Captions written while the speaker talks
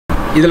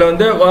இதில்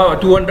வந்து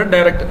 200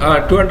 டைரக்ட்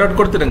 200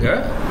 கொடுத்துடுங்க.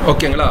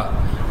 ஓகேங்களா?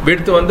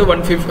 விட்த் வந்து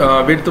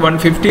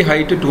 150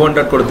 ஹைட்டு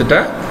 200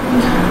 கொடுத்துட்டேன்.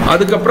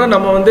 அதுக்கப்புறம்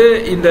நம்ம வந்து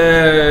இந்த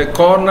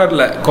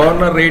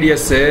கார்னர்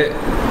ரேடியஸ்ஸு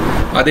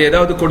அது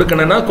ஏதாவது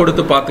கொடுக்கணுன்னா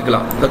கொடுத்து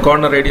பார்த்துக்கலாம். இந்த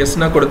கார்னர்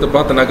ரேடியஸ்னால் கொடுத்து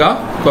பார்த்தோன்னாக்கா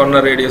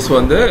கார்னர் ரேடியஸ்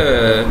வந்து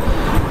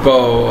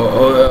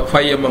இப்போது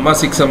 5 mm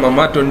 6 mm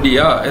 20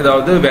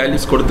 ஏதாவது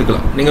வேல்யூஸ்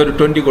கொடுத்துக்கலாம். நீங்கள் ஒரு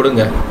 20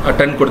 கொடுங்க,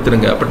 10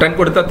 கொடுத்துருங்க. அப்போ 10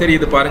 கொடுத்தா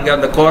தெரியுது பாருங்கள்,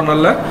 அந்த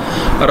கார்னரில்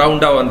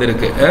ரவுண்டாக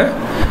வந்துருக்கு.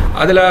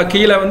 அதில்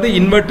கீழே வந்து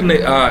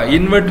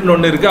இன்வெர்ட்னு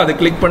ஒன்று இருக்குது. அதை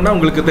கிளிக் பண்ணால்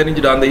உங்களுக்கு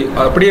தெரிஞ்சிடும். அந்த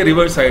அப்படியே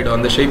ரிவர்ஸ் ஆகிடும்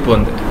அந்த ஷேப்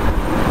வந்து.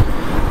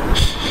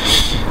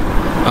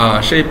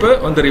 ஷேப்பு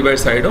வந்து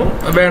ரிவர்ஸ் ஆகிடும்.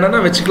 வேணும்னா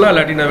வச்சுக்கலாம்,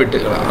 இல்லாட்டினா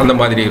விட்டுக்கலாம். அந்த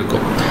மாதிரி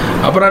இருக்கும்.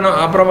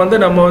 அப்புறம் வந்து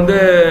நம்ம வந்து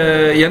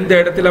எந்த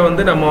இடத்துல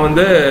வந்து நம்ம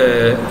வந்து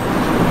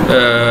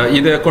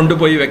இதை கொண்டு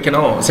போய்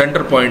வைக்கணும்,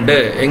 சென்டர் பாயிண்ட்டு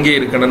எங்கே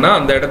இருக்கணும்னா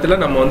அந்த இடத்துல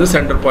நம்ம வந்து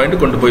சென்டர்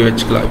பாயிண்ட் கொண்டு போய்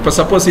வச்சுக்கலாம். இப்போ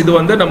சப்போஸ் இது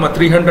வந்து நம்ம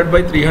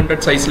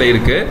 300x300 சைஸில்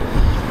இருக்குது.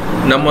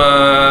 நம்ம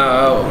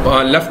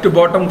லெஃப்ட்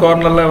பாட்டம்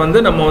கார்னரில் வந்து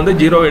நம்ம வந்து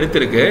 0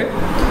 எடுத்திருக்கு.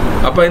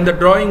 அப்போ இந்த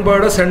டிராயிங்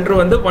போர்டோட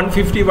சென்டர் வந்து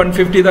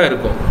 150 தான்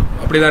இருக்கும்.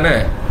 அப்படி தானே?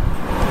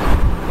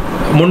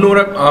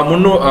 300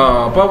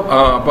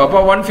 அப்போ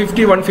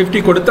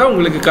 150 கொடுத்தா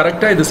உங்களுக்கு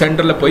கரெக்டாக இது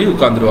சென்டரில் போய்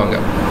உட்காந்துருவாங்க.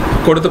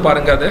 கொடுத்து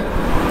பாருங்கள். அது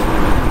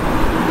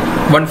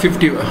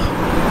 150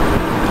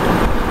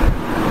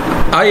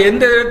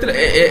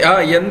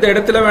 எந்த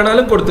இடத்துல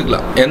வேணாலும்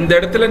கொடுத்துக்கலாம். எந்த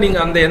இடத்துல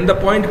நீங்கள் அந்த எந்த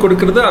பாயிண்ட்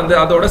கொடுக்குறது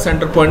அதோட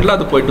சென்டர் பாயிண்டில்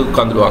அது போயிட்டு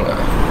உட்காந்துருவாங்க.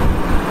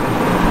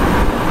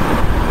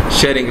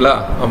 சரிங்களா?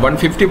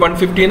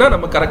 150னா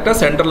நம்ம கரெக்டாக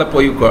சென்டரில்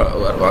போய்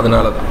வருவோம்.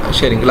 அதனால தான்.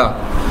 சரிங்களா?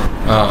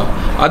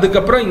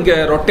 அதுக்கப்புறம் இங்கே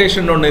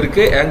ரொட்டேஷன் ஒன்று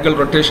இருக்குது, ஆங்கிள்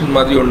ரொட்டேஷன்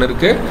மாதிரி ஒன்று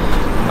இருக்குது.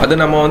 அது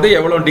நம்ம வந்து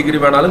எவ்வளோ டிகிரி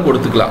வேணாலும்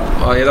கொடுத்துக்கலாம்.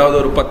 ஏதாவது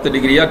ஒரு 10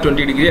 டிகிரியா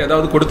 20 டிகிரி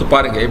ஏதாவது கொடுத்து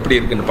பாருங்கள் எப்படி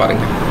இருக்குன்னு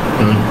பாருங்கள்.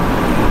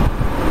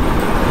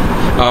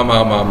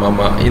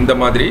 ஆமாம் இந்த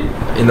மாதிரி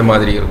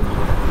இருக்கும்.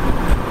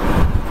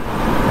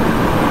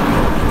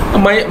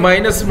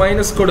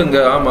 மைனஸ் கொடுங்க.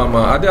 ஆமாம்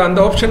அது அந்த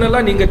ஆப்ஷன்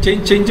எல்லாம் நீங்கள்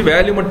சேஞ்ச்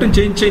வேல்யூ மட்டும்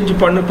சேஞ்ச்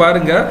பண்ணி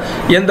பாருங்கள்.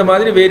 எந்த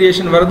மாதிரி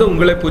வேரியேஷன் வருது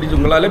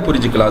உங்களாலே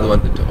புரிஞ்சுக்கலாம். அது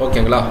வந்துட்டு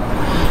ஓகேங்களா?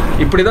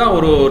 இப்படி தான்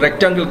ஒரு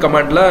ரெக்டாங்கிள்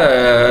கமாண்டில்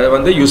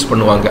வந்து யூஸ்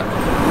பண்ணுவாங்க.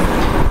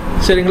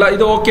 சரிங்களா?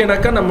 இது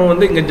ஓகேனாக்கா நம்ம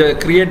வந்து இங்கே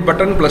கிரியேட்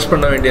பட்டன் ப்ளஸ்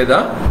பண்ண வேண்டியதா.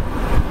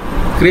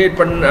 கிரியேட்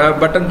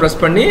பட்டன்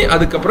ப்ரெஸ் பண்ணி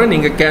அதுக்கப்புறம்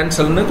நீங்கள்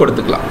கேன்சல்னு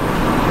கொடுத்துக்கலாம்.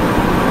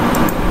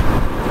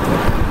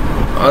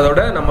 அதோட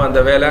நம்ம அந்த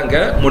வேலை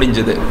அங்கே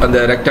முடிஞ்சது. அந்த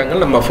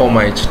ரெக்டாங்கிள் நம்ம ஃபார்ம்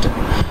ஆயிடுச்சுட்டு.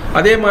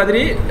 அதே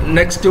மாதிரி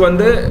நெக்ஸ்ட்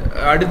வந்து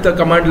அடுத்த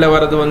கமாண்டில்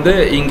வர்றது வந்து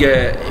இங்கே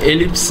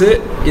எலிப்ஸு.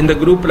 இந்த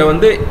குரூப்பில்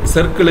வந்து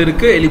சர்க்கிள்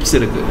இருக்குது, எலிப்ஸ்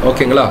இருக்குது.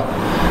 ஓகேங்களா?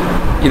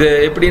 இது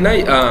எப்படின்னா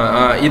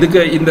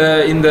இதுக்கு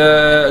இந்த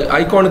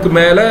ஐகானுக்கு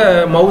மேலே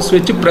மவுஸ்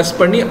வச்சு ப்ரெஸ்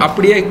பண்ணி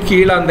அப்படியே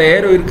கீழே அந்த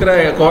ஏரோ இருக்கிற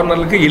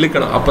கார்னருக்கு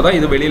இழுக்கணும். அப்போ தான்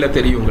இது வெளியில்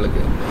தெரியும்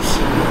உங்களுக்கு.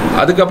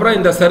 அதுக்கப்புறம்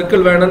இந்த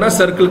சர்க்கிள் வேணும்னா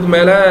சர்க்கிளுக்கு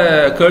மேலே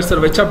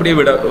கர்சர் வச்சு அப்படியே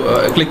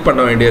கிளிக்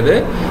பண்ண வேண்டியது.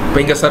 இப்போ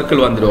இங்கே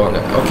சர்க்கிள் வந்துடுவாங்க.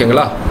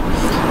 ஓகேங்களா?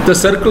 இந்த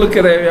சர்க்கிளுக்கு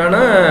தேவையான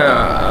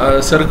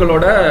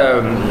சர்க்கிளோட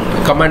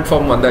கமாண்ட்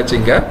ஃபார்ம் வந்தாச்சு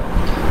இங்கே.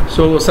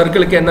 ஸோ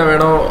சர்க்கிளுக்கு என்ன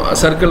வேணும்?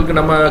 சர்க்கிளுக்கு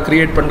நம்ம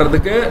க்ரியேட்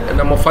பண்ணுறதுக்கு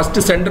நம்ம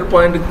ஃபஸ்ட்டு சென்டர்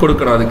பாயிண்ட்டுக்கு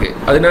கொடுக்கணும்.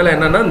 அதனால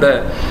என்னென்னா இந்த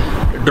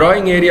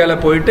ட்ராயிங்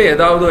ஏரியாவில் போயிட்டு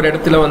ஏதாவது ஒரு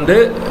இடத்துல வந்து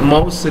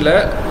மவுஸில்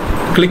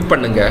கிளிக்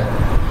பண்ணுங்கள்.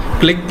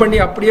 கிளிக் பண்ணி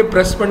அப்படியே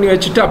ப்ரெஸ் பண்ணி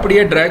வச்சுட்டு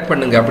அப்படியே ட்ராக்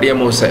பண்ணுங்கள். அப்படியே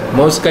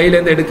மவுஸ்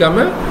கையிலேருந்து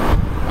எடுக்காமல்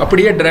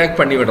அப்படியே ட்ராக்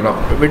பண்ணி விடணும்.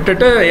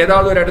 விட்டுட்டு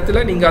ஏதாவது ஒரு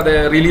இடத்துல நீங்கள் அதை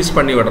ரிலீஸ்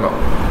பண்ணி விடணும்.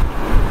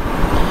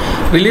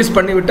 ரிலீஸ்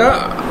பண்ணி விட்டால்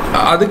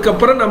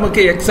அதுக்கப்புறம்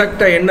நமக்கு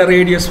எக்ஸாக்டாக என்ன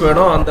ரேடியஸ்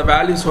வேணும் அந்த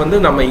வேல்யூஸ் வந்து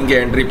நம்ம இங்கே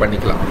என்ட்ரி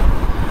பண்ணிக்கலாம்.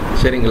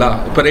 சரிங்களா?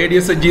 இப்போ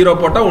ரேடியஸை 0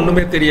 போட்டால்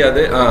ஒன்றுமே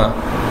தெரியாது.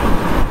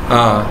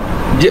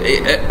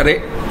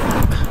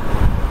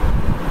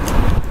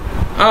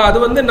 அது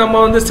வந்து நம்ம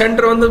வந்து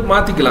சென்டர் வந்து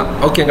மாற்றிக்கலாம்.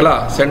 ஓகேங்களா?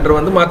 சென்டர்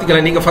வந்து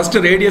மாற்றிக்கலாம். நீங்கள்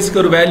ஃபஸ்ட்டு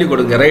ரேடியஸ்க்கு ஒரு வேல்யூ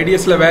கொடுங்க.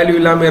 ரேடியஸில் வேல்யூ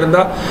இல்லாமல்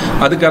இருந்தால்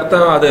அதுக்கு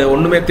அர்த்தம் அது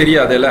ஒன்றுமே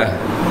தெரியாதுல்ல.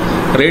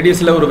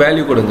 ரேடியஸில் ஒரு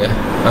வேல்யூ கொடுங்க.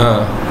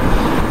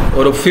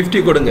 ஒரு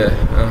 50 கொடுங்க.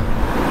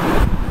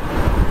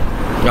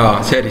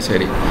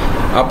 சரி.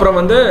 அப்புறம்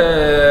வந்து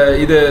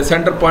இது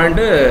சென்டர்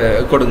பாயிண்ட்டு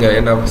கொடுங்க.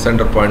 என்ன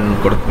சென்டர் பாயிண்ட்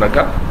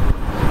கொடுத்தனாக்கா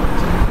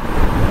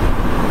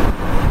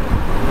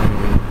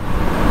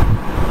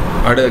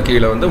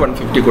கீழே வந்து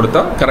 150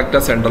 கொடுத்தா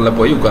கரெக்டாக சென்டரில்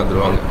போய்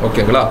உட்காந்துருவாங்க.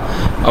 ஓகேங்களா?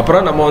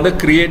 அப்புறம் நம்ம வந்து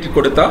கிரியேட்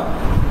கொடுத்தா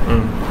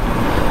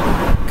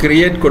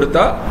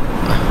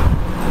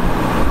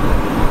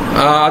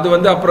அது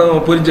வந்து அப்புறம்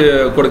புரிஞ்சு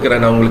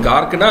கொடுக்குறேன் நான் உங்களுக்கு.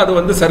 ஆர்க்குனா அது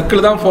வந்து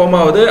சர்க்கிள் தான் ஃபார்ம்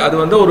ஆகுது. அது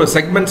வந்து ஒரு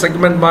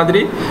செக்மெண்ட்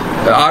மாதிரி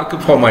ஆர்க்கு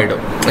ஃபார்ம்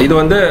ஆகிடும். இது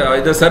வந்து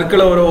இது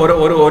சர்க்கிள்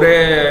ஒரே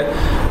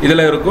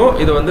இதில் இருக்கும்.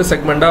 இது வந்து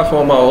செக்மெண்ட்டாக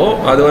ஃபார்ம் ஆகும்.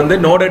 அது வந்து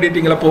நோட்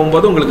எடிட்டிங்கில்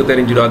போகும்போது உங்களுக்கு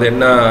தெரிஞ்சிடும் அது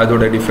என்ன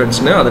அதோட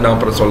டிஃப்ரென்ஸ்னு. அது நான்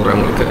அப்புறம் சொல்கிறேன்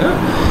உங்களுக்கு.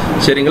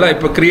 சரிங்களா?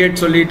 இப்போ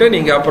கிரியேட் சொல்லிவிட்டு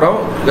நீங்கள் அப்புறம்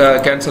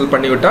கேன்சல்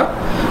பண்ணிவிட்டால்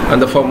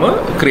அந்த ஃபார்மு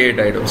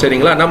கிரியேட் ஆகிடும்.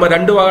 சரிங்களா? நம்ம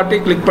 2 வாட்டி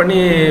கிளிக் பண்ணி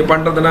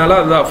பண்ணுறதுனால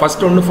அதுதான்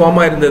ஃபஸ்ட் ஒன்று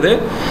ஃபார்மாக இருந்தது.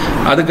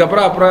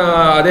 அதுக்கப்புறம்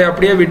அதே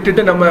அப்படியே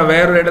விட்டுட்டு நம்ம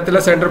வேறு இடத்துல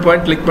சென்டர்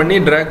பாயிண்ட் கிளிக் பண்ணி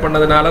ட்ராக்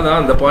பண்ணதுனால தான்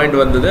அந்த பாயிண்ட்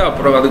வந்தது.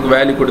 அப்புறம் அதுக்கு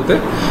வேல்யூ கொடுத்து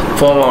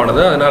ஃபார்ம்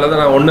ஆனது. அதனால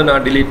தான்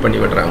நான் டிலீட் பண்ணி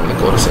விடுறேன்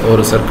உங்களுக்கு.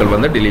 ஒரு சர்க்கிள்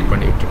வந்து டிலீட்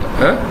பண்ணி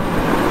விட்டுருக்கேன்.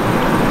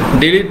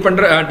 delete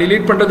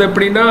பண்ணுறது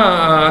எப்படின்னா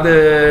அது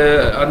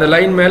அந்த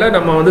லைன் மேலே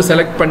நம்ம வந்து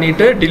செலக்ட்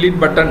பண்ணிவிட்டு delete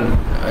பட்டன்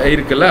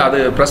இருக்குல்ல அது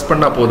ப்ரெஸ்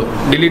பண்ணால் போதும்.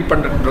 delete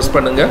பட்டன் ப்ரெஸ்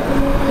பண்ணுங்கள்,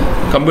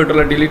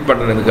 கம்ப்யூட்டரில் delete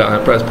பட்டன் இருக்கு,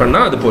 ப்ரெஸ்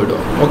பண்ணால் அது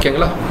போய்டும்.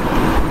 ஓகேங்களா?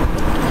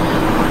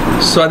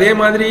 ஸோ அதே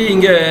மாதிரி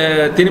இங்கே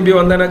திரும்பி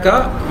வந்தேனாக்கா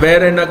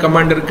வேறு என்ன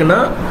கமாண்ட் இருக்குன்னா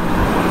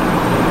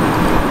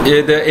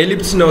இது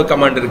எலிப்ஸ்னு ஒரு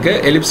கமாண்ட்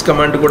இருக்குது. எலிப்ஸ்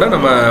கமாண்ட் கூட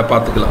நம்ம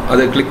பார்த்துக்கலாம்.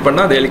 அது கிளிக்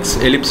பண்ணால் அது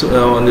எலிப்ஸ்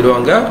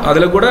வந்துடுவாங்க.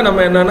 அதில் கூட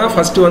நம்ம என்னென்னா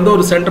ஃபஸ்ட்டு வந்து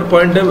ஒரு சென்டர்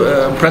பாயிண்ட்டு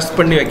ப்ரெஸ்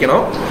பண்ணி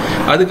வைக்கணும்.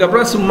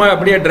 அதுக்கப்புறம் சும்மா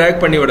அப்படியே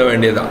ட்ராக் பண்ணி விட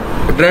வேண்டியதுதான்.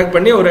 ட்ராக்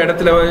பண்ணி ஒரு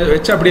இடத்துல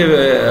வச்சு அப்படியே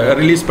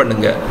ரிலீஸ்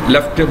பண்ணுங்கள்.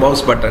 லெஃப்ட்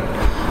மவுஸ் பட்டன்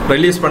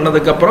ரிலீஸ்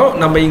பண்ணதுக்கப்புறம்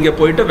நம்ம இங்கே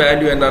போயிட்டு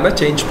வேல்யூ என்னென்னா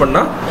சேஞ்ச்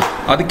பண்ணால்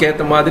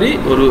அதுக்கேற்ற மாதிரி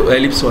ஒரு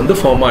எலிப்ஸ் வந்து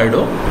ஃபார்ம்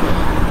ஆகிடும்.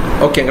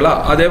 ஓகேங்களா?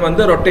 அதே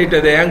வந்து ரொட்டேட்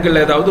அது ஆங்கிள்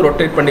ஏதாவது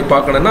ரொட்டேட் பண்ணி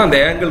பார்க்கணுன்னா அந்த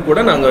ஆங்கிள் கூட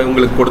நாங்கள்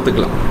உங்களுக்கு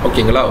கொடுத்துக்கலாம்.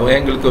 ஓகேங்களா?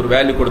 ஆங்கிளுக்கு ஒரு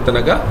வேல்யூ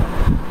கொடுத்தனாக்கா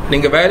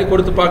நீங்கள் வேல்யூ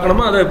கொடுத்து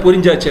பார்க்கணுமா அதை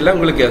புரிஞ்சாச்சுல்ல,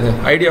 உங்களுக்கு அது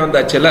ஐடியா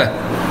வந்தாச்சுல்ல.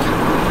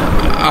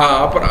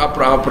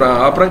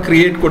 அப்புறம்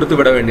க்ரியேட் கொடுத்து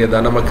விட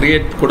வேண்டியதுதான். நம்ம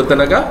க்ரியேட்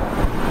கொடுத்தனாக்கா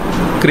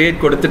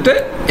க்ரியேட் கொடுத்துட்டு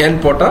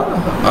என் போட்டால்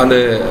அது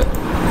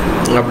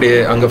அப்படியே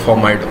அங்கே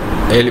ஃபார்ம் ஆகிடும்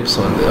எலிப்ஸ்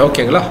வந்து.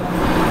 ஓகேங்களா?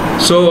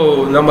 ஸோ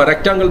நம்ம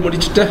ரெக்டாங்கிள்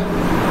முடிச்சுட்டு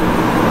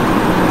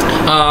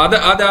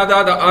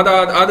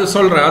அது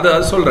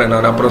சொல்கிறேன்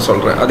நான் அப்புறம்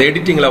சொல்கிறேன். அது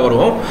எடிட்டிங்கில்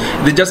வரும்.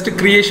 இது ஜஸ்ட்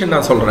க்ரியேஷன்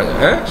நான்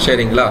சொல்கிறேங்க.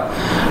 சரிங்களா?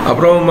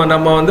 அப்புறம்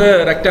நம்ம வந்து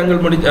ரெக்டாங்கிள்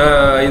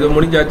இது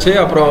முடிஞ்சாச்சு,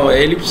 அப்புறம்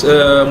எலிப்ஸ்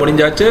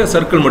முடிஞ்சாச்சு,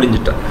 சர்க்கிள்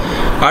முடிஞ்சிட்டேன்.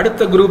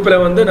 அடுத்த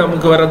குரூப்பில் வந்து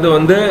நமக்கு வர்றது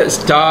வந்து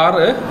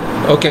ஸ்டாரு.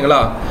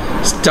 ஓகேங்களா?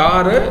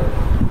 ஸ்டாரு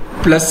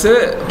ப்ளஸ்ஸு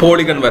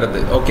போலிகன் வருது.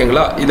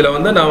 ஓகேங்களா? இதில்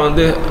வந்து நான்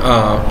வந்து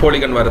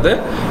போலிகன் வருது.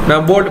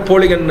 நான்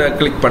போலிகன்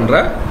கிளிக்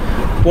பண்ணுறேன்.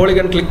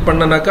 போலிகன் கிளிக்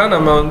பண்ணனாக்கா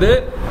நம்ம வந்து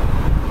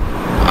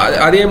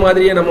அதே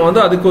மாதிரியே நம்ம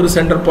வந்து அதுக்கு ஒரு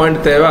சென்டர் பாயிண்ட்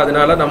தேவை.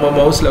 அதனால நம்ம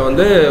மவுஸில்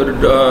வந்து ஒரு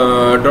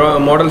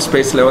மாடல்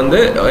ஸ்பேஸில் வந்து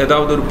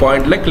ஏதாவது ஒரு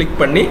பாயிண்டில் கிளிக்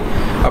பண்ணி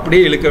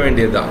அப்படியே இழுக்க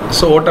வேண்டியது தான்.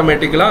 ஸோ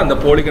ஆட்டோமேட்டிக்கலாக அந்த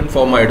போலிகன்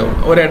ஃபார்ம் ஆகிடும்.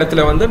 ஒரு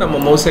இடத்துல வந்து நம்ம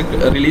மவுஸை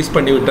ரிலீஸ்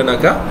பண்ணி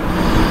விட்டோனாக்கா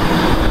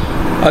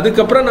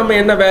அதுக்கப்புறம் நம்ம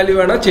என்ன வேல்யூ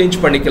வேணால் சேஞ்ச்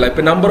பண்ணிக்கலாம்.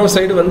 இப்போ நம்பர் ஆஃப்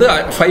சைடு வந்து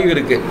 5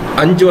 இருக்குது.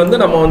 5 வந்து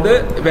நம்ம வந்து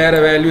வேறு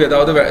வேல்யூ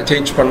ஏதாவது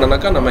சேஞ்ச்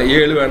பண்ணோன்னாக்கா நம்ம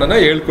 7 வேணும்னா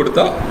 7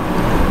 கொடுத்தா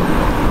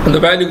அந்த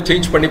வேல்யூ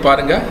சேஞ்ச் பண்ணி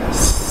பாருங்கள்.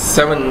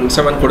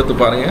 7 கொடுத்து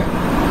பாருங்கள்.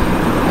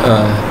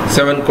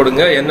 7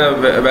 கொடுங்க, என்ன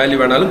வேல்யூ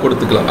வேணாலும்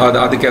கொடுத்துக்கலாம்.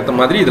 அதுக்கேற்ற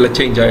மாதிரி இதில்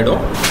சேஞ்ச்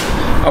ஆகிடும்.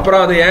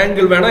 அப்புறம் அது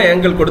ஆங்கிள் வேணால்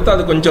ஆங்கிள் கொடுத்து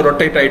அது கொஞ்சம்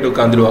ரொட்டேட் ஆகிட்டு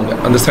உட்காந்துருவாங்க.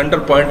 அந்த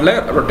சென்டர் பாயிண்டில்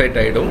ரொட்டேட்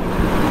ஆகிடும்.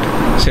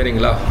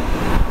 சரிங்களா?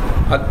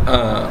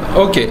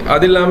 ஓகே.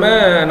 அது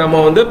இல்லாமல் நம்ம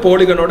வந்து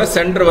போலிகனோட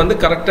சென்டர் வந்து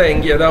கரெக்டாக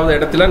எங்கே ஏதாவது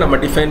இடத்துல நம்ம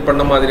டிஃபைன்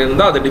பண்ண மாதிரி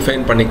இருந்தால் அதை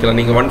டிஃபைன் பண்ணிக்கலாம்.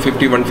 நீங்கள்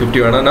 150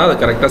 வேணான்னா அது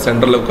கரெக்டாக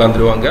சென்டரில்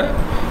உட்காந்துருவாங்க.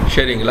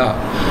 சரிங்களா?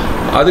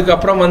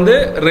 அதுக்கப்புறம் வந்து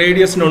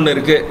ரேடியஸ்னு ஒன்று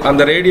இருக்குது.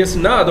 அந்த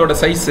ரேடியஸ்னால் அதோட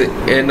சைஸு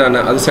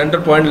என்னென்ன, அது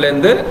சென்டர்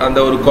பாயிண்ட்லேருந்து அந்த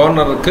ஒரு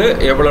கார்னருக்கு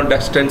எவ்வளோ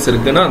டிஸ்டன்ஸ்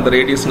இருக்குன்னா அந்த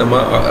ரேடியஸ் நம்ம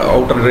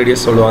அவுட்டர்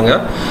ரேடியஸ் சொல்லுவாங்க.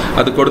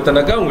 அது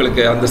கொடுத்தனாக்கா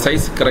உங்களுக்கு அந்த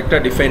சைஸ்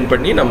கரெக்டாக டிஃபைன்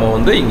பண்ணி நம்ம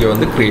வந்து இங்கே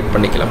வந்து க்ரியேட்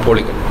பண்ணிக்கலாம்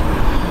போலிகன்.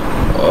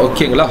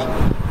 ஓகேங்களா?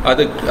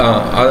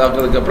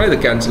 அதுக்கப்புறம் இதை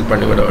கேன்சல்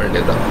பண்ணி விட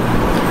வேண்டியதுதான்.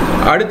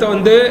 அடுத்து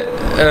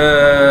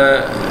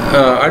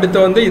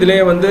வந்து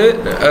இதுலேயே வந்து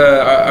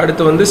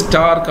அடுத்து வந்து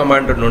ஸ்டார்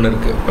கமாண்டுன்னு ஒன்று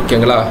இருக்குது.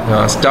 ஓகேங்களா?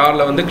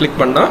 ஸ்டாரில் வந்து கிளிக்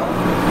பண்ணால்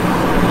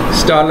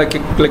ஸ்டாரில்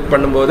கிளிக்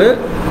பண்ணும்போது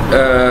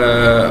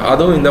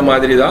அதுவும் இந்த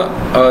மாதிரி தான்.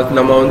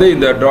 நம்ம வந்து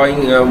இந்த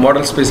ட்ராயிங்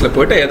மாடல் ஸ்பேஸில்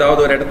போய்ட்டு ஏதாவது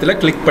ஒரு இடத்துல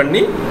கிளிக்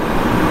பண்ணி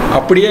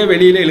அப்படியே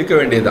வெளியில் இழுக்க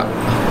வேண்டியதுதான்.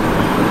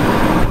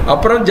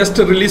 அப்புறம் ஜஸ்ட்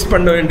ரிலீஸ்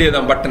பண்ண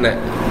வேண்டியதுதான் பட்டனை.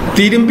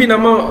 திரும்பி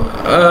நம்ம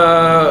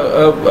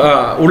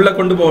உள்ளே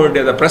கொண்டு போக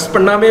வேண்டியதை ப்ரெஸ்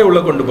பண்ணாமே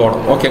உள்ளே கொண்டு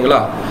போகணும். ஓகேங்களா?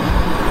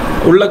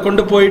 உள்ளே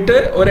கொண்டு போயிட்டு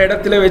ஒரு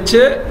இடத்துல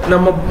வச்சு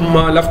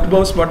நம்ம லெஃப்ட்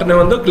மவுஸ் பட்டனை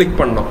வந்து கிளிக்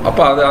பண்ணோம்.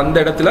 அப்போ அது அந்த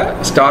இடத்துல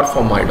ஸ்டார்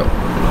ஃபார்ம் ஆகிடும்.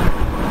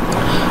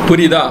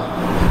 புரியுதா?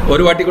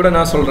 ஒரு வாட்டி கூட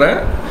நான் சொல்கிறேன்.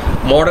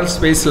 மாடல்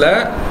ஸ்பேஸில்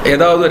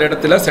ஏதாவது ஒரு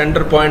இடத்துல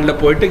சென்டர் பாயிண்டில்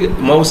போயிட்டு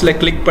மவுஸில்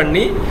கிளிக்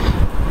பண்ணி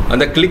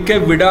அந்த கிளிக்கை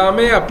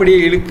விடாமல் அப்படியே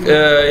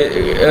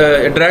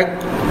ட்ராக்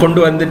கொண்டு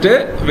வந்துட்டு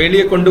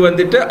வெளியே கொண்டு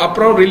வந்துட்டு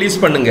அப்புறம் ரிலீஸ்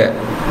பண்ணுங்க.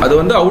 அது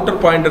வந்து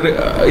அவுட்டர் பாயிண்ட்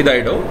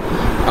இதாகிடும்.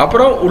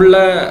 அப்புறம்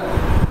உள்ள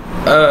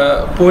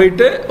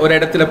போயிட்டு ஒரு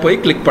இடத்துல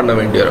போய் கிளிக் பண்ண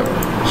வேண்டி வரும்.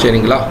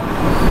 சரிங்களா?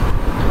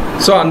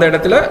 ஸோ அந்த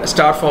இடத்துல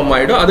ஸ்டார் ஃபார்ம்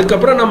ஆகிடும்.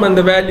 அதுக்கப்புறம் நம்ம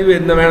இந்த வேல்யூ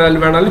எந்த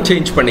வேணாலும்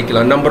சேஞ்ச்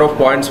பண்ணிக்கலாம். நம்பர் ஆஃப்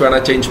பாயிண்ட்ஸ்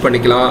வேணால் சேஞ்ச்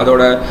பண்ணிக்கலாம்.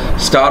 அதோட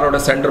ஸ்டாரோட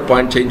சென்டர்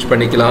பாயிண்ட் சேஞ்ச்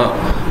பண்ணிக்கலாம்.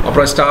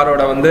 அப்புறம்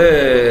ஸ்டாரோட வந்து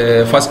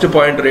ஃபஸ்ட்டு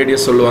பாயிண்ட்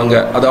ரேடியஸ் சொல்லுவாங்க.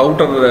 அது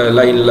அவுட்டர்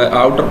லைனில்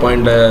அவுட்டர்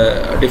பாயிண்ட்டை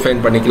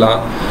டிஃபைன் பண்ணிக்கலாம்.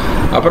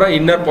 அப்புறம்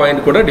இன்னர்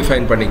பாயிண்ட் கூட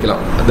டிஃபைன்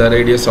பண்ணிக்கலாம். The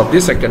radius of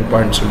the second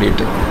point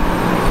சொல்லிட்டு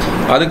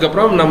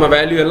அதுக்கப்புறம் நம்ம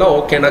வேல்யூ எல்லாம்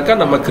ஓகேனாக்கா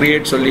நம்ம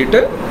க்ரியேட் சொல்லிட்டு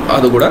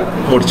அது கூட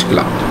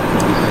முடிச்சுக்கலாம்.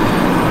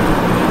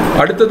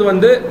 அடுத்தது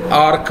வந்து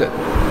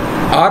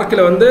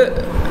ஆர்க்கில் வந்து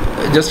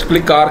ஜஸ்ட்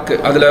கிளிக் ஆர்க்கு.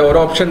 அதில் ஒரு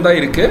ஆப்ஷன் தான்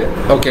இருக்குது.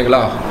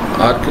 ஓகேங்களா?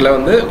 ஆர்க்கில்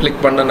வந்து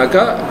கிளிக்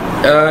பண்ணனாக்கா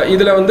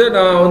இதில் வந்து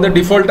நான் வந்து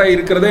டிஃபால்ட்டாக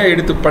இருக்கிறதே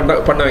எடுத்து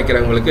பண்ண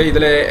வைக்கிறேன் உங்களுக்கு.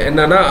 இதில்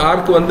என்னென்னா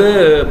ஆர்க் வந்து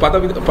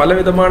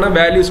பலவிதமான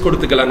வேல்யூஸ்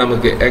கொடுத்துக்கலாம்.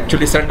 நமக்கு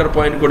ஆக்சுவலி சென்டர்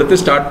பாயிண்ட் கொடுத்து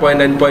ஸ்டார்ட்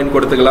பாயிண்ட் எண்ட் பாயிண்ட்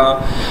கொடுத்துக்கலாம்.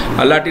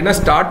 அல்லாட்டினா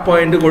ஸ்டார்ட்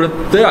பாயிண்ட்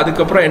கொடுத்து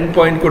அதுக்கப்புறம் எண்ட்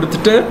பாயிண்ட்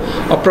கொடுத்துட்டு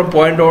அப்புறம்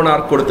பாயிண்ட் ஒன்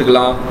ஆர்க்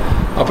கொடுத்துக்கலாம்.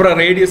 அப்புறம்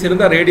ரேடியஸ்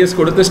இருந்தால் ரேடியஸ்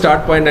கொடுத்து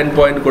ஸ்டார்ட் பாயிண்ட் எண்ட்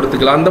பாயிண்ட்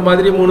கொடுத்துக்கலாம். அந்த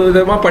மாதிரி 3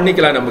 விதமாக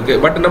பண்ணிக்கலாம் நமக்கு.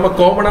 பட் நம்ம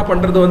காமனாக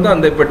பண்ணுறது வந்து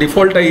அந்த இப்போ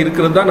டிஃபால்ட்டாக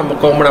இருக்கிறது தான் நம்ம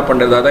காமனாக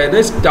பண்ணுறது. அதாவது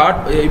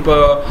இப்போ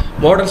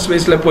மாடல்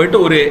ஸ்பேஸில் போயிட்டு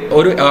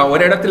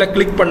ஒரு இடத்துல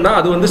கிளிக் பண்ணால்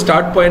அது வந்து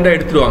ஸ்டார்ட் பாயிண்டாக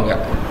எடுத்துருவாங்க.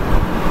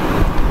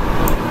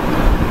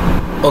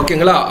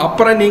 ஓகேங்களா?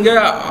 அப்புறம்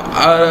நீங்கள்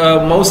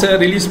மவுஸை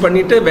ரிலீஸ்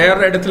பண்ணிவிட்டு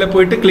வேறு இடத்துல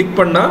போயிட்டு கிளிக்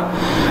பண்ணால்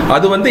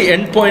அது வந்து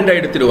எண்ட் பாயிண்டாக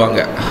எடுத்துடுவாங்க.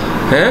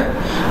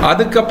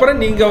 அதுக்கப்புறம்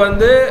நீங்கள்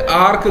வந்து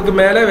ஆர்க்குக்கு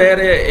மேலே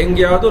வேறு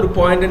எங்கேயாவது ஒரு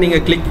பாயிண்ட்டை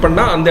நீங்கள் கிளிக்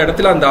பண்ணால் அந்த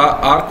இடத்துல அந்த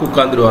ஆர்க்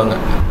உட்காந்துருவாங்க.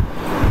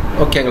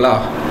 ஓகேங்களா?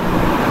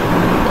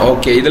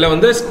 ஓகே, இதில்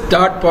வந்து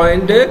ஸ்டார்ட்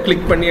பாயிண்ட்டு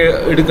கிளிக் பண்ணி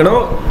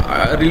எடுக்கணும்,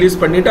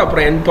 ரிலீஸ் பண்ணிவிட்டு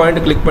அப்புறம் எண்ட்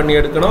பாயிண்ட் கிளிக் பண்ணி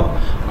எடுக்கணும்,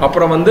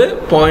 அப்புறம் வந்து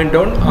பாயிண்ட்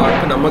டவுன்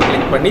ஆர்க்கு நம்ம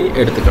கிளிக் பண்ணி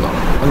எடுத்துக்கணும்.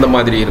 அந்த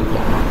மாதிரி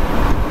இருக்கும்.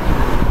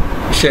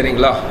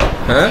 சரிங்களா?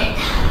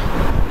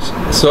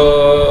 ஸோ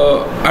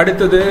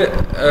அடுத்தது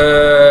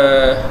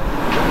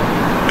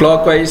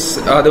கிளாக் வைஸ்.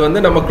 அது வந்து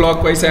நம்ம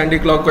clock wise anti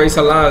clock wise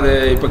எல்லாம் அது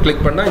இப்போ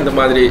கிளிக் பண்ணால் இந்த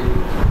மாதிரி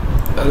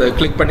அதை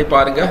கிளிக் பண்ணி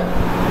பாருங்கள்.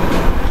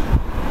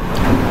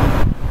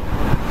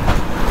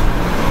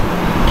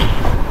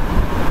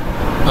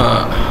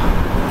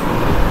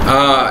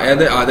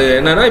 அது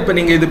என்னன்னா இப்போ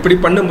நீங்கள் இது இப்படி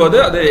பண்ணும்போது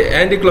அது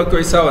ஆன்டி கிளாக்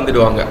வைஸாக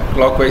வந்துடுவாங்க.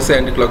 Clock wise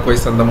anti clock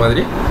wise அந்த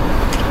மாதிரி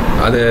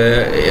அது.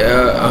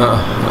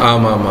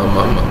 ஆமாம் ஆமாம்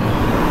ஆமாம் ஆமாம்.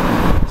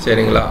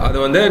 சரிங்களா? அது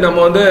வந்து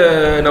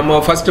நம்ம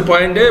ஃபஸ்ட்டு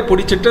பாயிண்ட்டு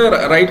பிடிச்சிட்டு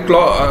ரைட்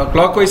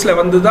கிளாக் வைஸில்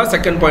வந்து தான்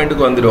செகண்ட்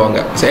பாயிண்ட்டுக்கு வந்துடுவாங்க,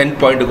 எண்ட்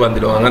பாயிண்ட்டுக்கு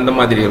வந்துடுவாங்க. அந்த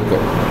மாதிரி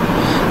இருக்கும்.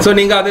 ஸோ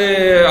நீங்கள்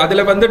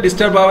அதில் வந்து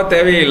டிஸ்டர்ப் ஆக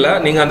தேவையில்லை.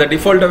 நீங்கள் அந்த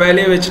டிஃபால்ட்டை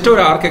வேலையை வச்சுட்டு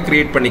ஒரு ஆர்க்கை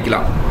க்ரியேட்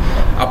பண்ணிக்கலாம்.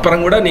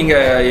 அப்புறம் கூட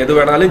நீங்கள் எது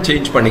வேணாலும்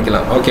சேஞ்ச்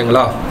பண்ணிக்கலாம்.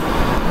 ஓகேங்களா?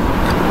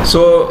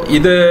 ஸோ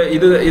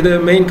இது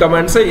மெயின்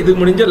கமாண்ட்ஸு. இது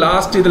முடிஞ்ச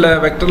லாஸ்ட் இதில்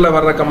வெக்டரில்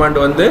வர்ற கமாண்ட்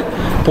வந்து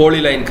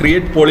போலிலைன்,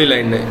 கிரியேட்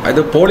போலிலைன்னு. அது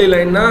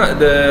போலிலைன்னா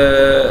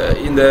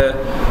இந்த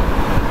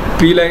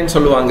பீலைன்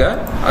சொல்லுவாங்க.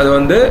 அது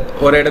வந்து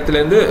ஒரு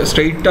இடத்துலேருந்து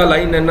ஸ்ட்ரெயிட்டாக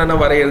லைன் என்னென்ன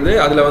வரைகிறது,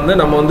 அதில் வந்து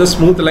நம்ம வந்து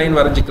ஸ்மூத் லைன்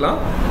வரைஞ்சிக்கலாம்.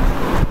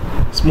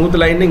 ஸ்மூத்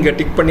லைன் இங்கே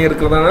டிக் பண்ணி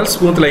இருக்கிறதுனால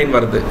ஸ்மூத் லைன்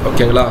வருது.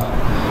 ஓகேங்களா?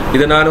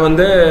 இது நான்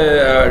வந்து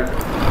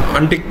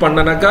அன்டிக்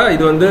பண்ணனாக்கா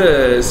இது வந்து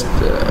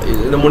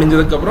இது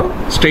முடிஞ்சதுக்கப்புறம்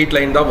ஸ்ட்ரெயிட்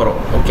லைன் தான்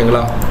வரும்.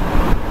 ஓகேங்களா?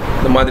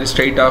 இந்த மாதிரி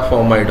ஸ்ட்ரெயிட்டாக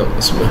ஃபார்ம் ஆகிடும்.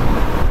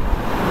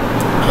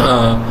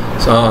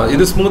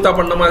 இது ஸ்மூத்தாக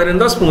பண்ண மாதிரி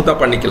இருந்தால் ஸ்மூத்தாக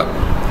பண்ணிக்கலாம்.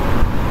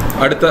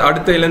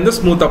 அடுத்ததுலேருந்து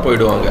ஸ்மூத்தாக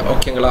போயிடுவாங்க.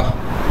 ஓகேங்களா?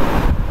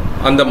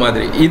 அந்த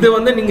மாதிரி இது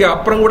வந்து நீங்கள்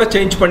அப்புறம் கூட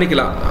சேஞ்ச்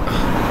பண்ணிக்கலாம்.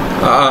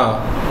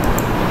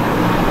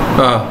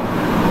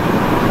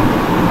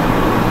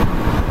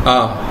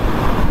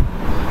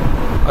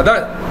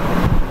 அதான்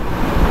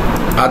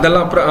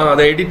அதெல்லாம் அப்புறம்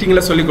அதை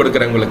எடிட்டிங்கில் சொல்லி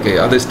கொடுக்குறேன் உங்களுக்கு.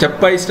 அது ஸ்டெப்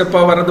பை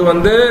ஸ்டெப்பாக வர்றது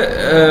வந்து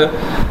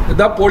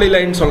இதான் போலி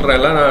லைன்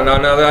சொல்கிறேன்ல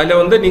நான். அதில்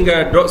வந்து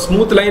நீங்கள்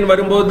ஸ்மூத் லைன்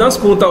வரும்போது தான்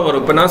ஸ்மூத்தாக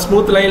வரும். இப்போ நான்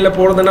ஸ்மூத் லைனில்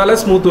போகிறதுனால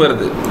ஸ்மூத்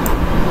வருது.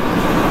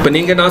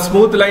 இப்போ நான்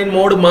ஸ்மூத் லைன்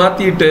மோடு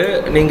மாற்றிட்டு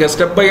நீங்கள்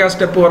ஸ்டெப் பை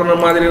ஸ்டெப் வர்ற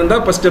மாதிரி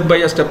இருந்தால் இப்போ ஸ்டெப் பை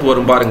ஸ்டெப்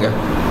வரும். பாருங்கள்,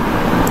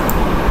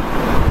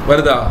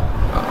 வருதா?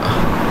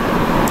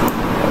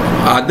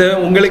 அது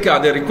உங்களுக்கு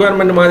அது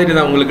ரிக்குவயர்மெண்ட் மாதிரி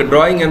தான். உங்களுக்கு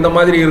ட்ராயிங் எந்த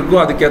மாதிரி இருக்கோ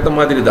அதுக்கேற்ற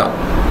மாதிரி தான்.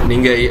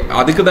 நீங்கள்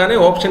அதுக்கு தானே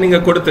ஆப்ஷன்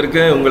நீங்கள்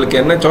கொடுத்துருக்கு. உங்களுக்கு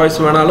என்ன சாய்ஸ்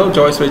வேணாலும்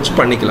சாய்ஸ் வச்சு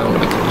பண்ணிக்கலாம்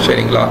உங்களுக்கு.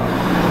 சரிங்களா?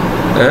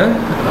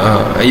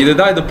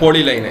 இதுதான் இது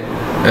போலி லைனு.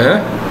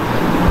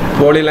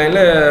 போலி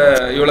லைனில்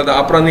இவ்வளோ தான்.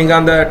 அப்புறம் நீங்கள்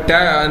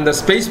அந்த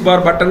ஸ்பேஸ்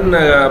பார் பட்டன்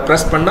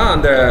ப்ரெஸ் பண்ணால்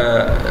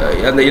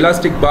அந்த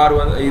இலாஸ்டிக் பார்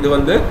இது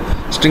வந்து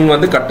ஸ்ட்ரிங்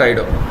வந்து கட்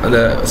ஆகிடும். அந்த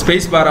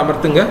ஸ்பேஸ் பார்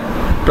அமர்த்துங்க,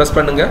 ப்ரெஸ்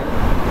பண்ணுங்கள்.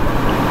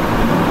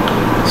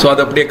 ஸோ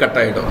அது அப்படியே கட்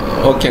ஆகிடும்.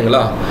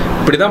 ஓகேங்களா?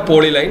 இப்படி தான்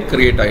போலி லைன்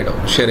க்ரியேட் ஆகிடும்.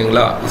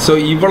 சரிங்களா? ஸோ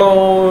இவ்வளோ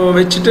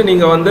வச்சுட்டு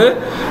நீங்கள் வந்து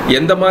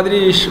எந்த மாதிரி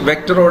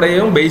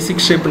வெக்டரோடையும்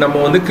பேசிக் ஷேப்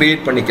நம்ம வந்து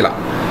க்ரியேட் பண்ணிக்கலாம்.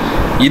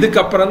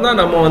 இதுக்கப்புறம் தான்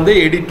நம்ம வந்து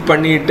எடிட்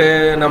பண்ணிவிட்டு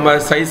நம்ம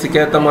சைஸுக்கு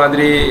ஏற்ற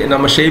மாதிரி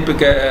நம்ம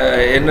ஷேப்புக்கு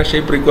என்ன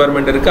ஷேப்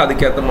ரிக்குவயர்மெண்ட் இருக்குது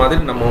அதுக்கேற்ற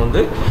மாதிரி நம்ம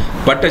வந்து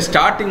பட்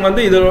ஸ்டார்டிங்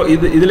வந்து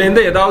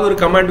இதுலேருந்து ஏதாவது ஒரு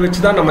கமாண்ட்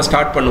வச்சு தான் நம்ம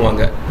ஸ்டார்ட்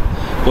பண்ணுவாங்க.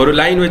 ஒரு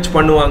லைன் வச்சு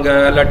பண்ணுவாங்க,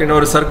 இல்லாட்டினா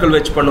ஒரு சர்க்கிள்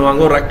வச்சு பண்ணுவாங்க,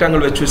 ஒரு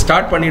ரெக்டாங்கிள் வச்சு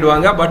ஸ்டார்ட்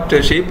பண்ணிடுவாங்க. பட்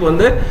ஷேப்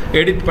வந்து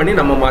எடிட் பண்ணி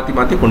நம்ம மாற்றி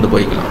மாற்றி கொண்டு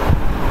போய்க்கலாம்.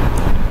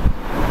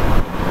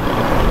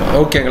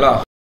 ஓகேங்களா?